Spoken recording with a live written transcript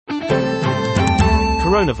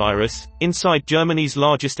Coronavirus, inside Germany's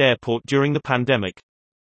largest airport during the pandemic.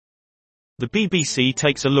 The BBC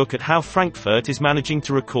takes a look at how Frankfurt is managing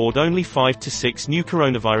to record only 5 to 6 new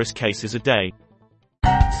coronavirus cases a day.